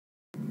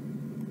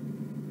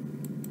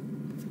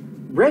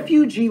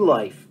Refugee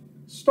life,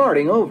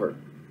 starting over.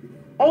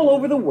 All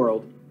over the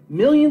world,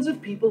 millions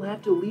of people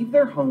have to leave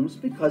their homes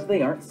because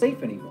they aren't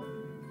safe anymore.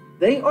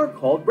 They are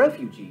called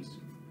refugees.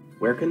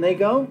 Where can they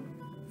go?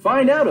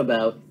 Find out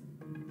about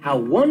how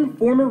one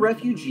former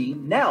refugee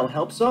now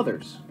helps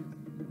others,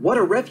 what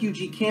a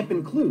refugee camp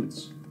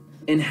includes,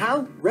 and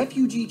how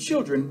refugee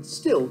children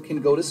still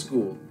can go to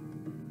school.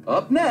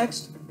 Up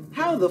next,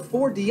 how the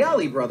four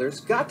Diali brothers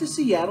got to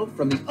Seattle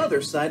from the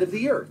other side of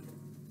the earth.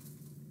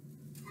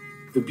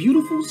 The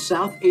beautiful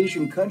South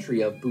Asian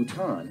country of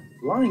Bhutan,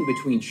 lying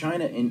between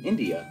China and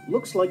India,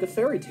 looks like a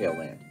fairy tale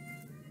land.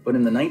 But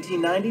in the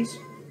 1990s,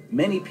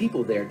 many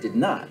people there did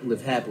not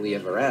live happily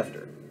ever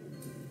after.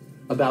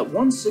 About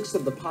 1/6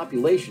 of the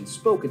population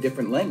spoke a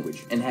different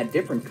language and had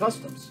different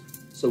customs,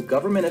 so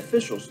government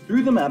officials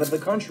threw them out of the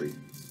country.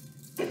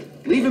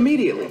 Leave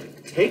immediately,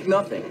 take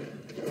nothing.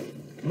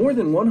 More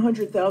than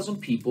 100,000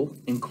 people,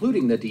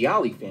 including the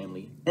Diali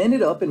family,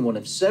 ended up in one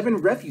of 7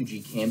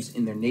 refugee camps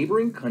in their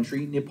neighboring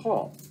country,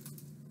 Nepal.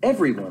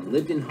 Everyone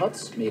lived in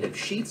huts made of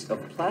sheets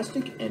of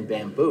plastic and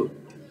bamboo.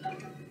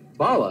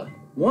 Bala,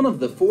 one of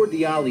the 4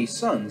 Diali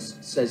sons,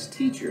 says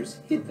teachers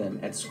hid them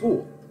at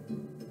school.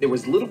 There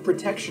was little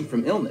protection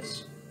from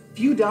illness,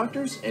 few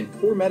doctors, and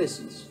poor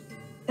medicines.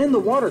 And the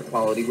water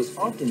quality was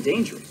often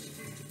dangerous,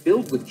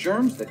 filled with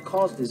germs that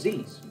cause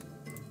disease.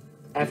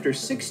 After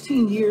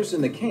 16 years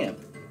in the camp,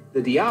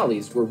 the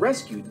Dialis were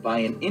rescued by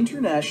an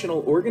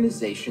international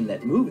organization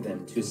that moved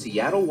them to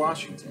Seattle,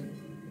 Washington.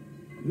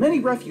 Many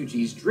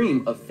refugees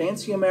dream of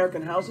fancy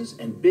American houses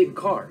and big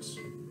cars,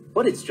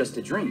 but it's just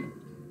a dream.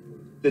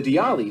 The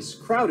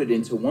Dialis crowded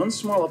into one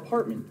small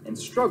apartment and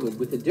struggled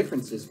with the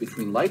differences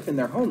between life in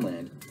their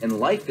homeland and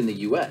life in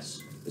the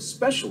US,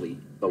 especially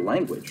the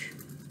language.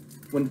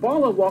 When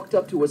Bala walked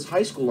up to his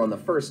high school on the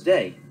first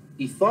day,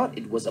 he thought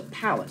it was a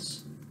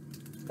palace.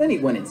 Then he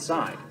went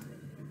inside.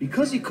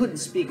 Because he couldn't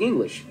speak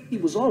English, he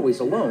was always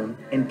alone,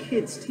 and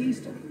kids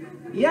teased him.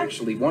 He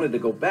actually wanted to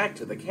go back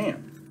to the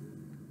camp.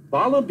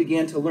 Bala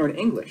began to learn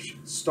English,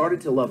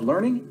 started to love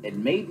learning,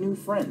 and made new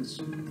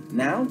friends.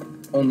 Now,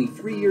 only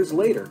 3 years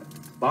later,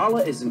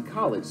 Bala is in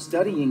college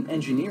studying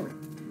engineering.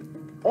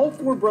 All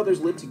 4 brothers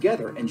live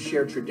together and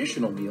share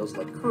traditional meals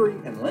like curry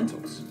and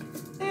lentils.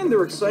 And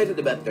they're excited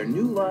about their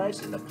new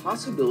lives and the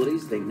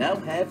possibilities they now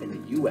have in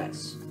the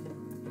US.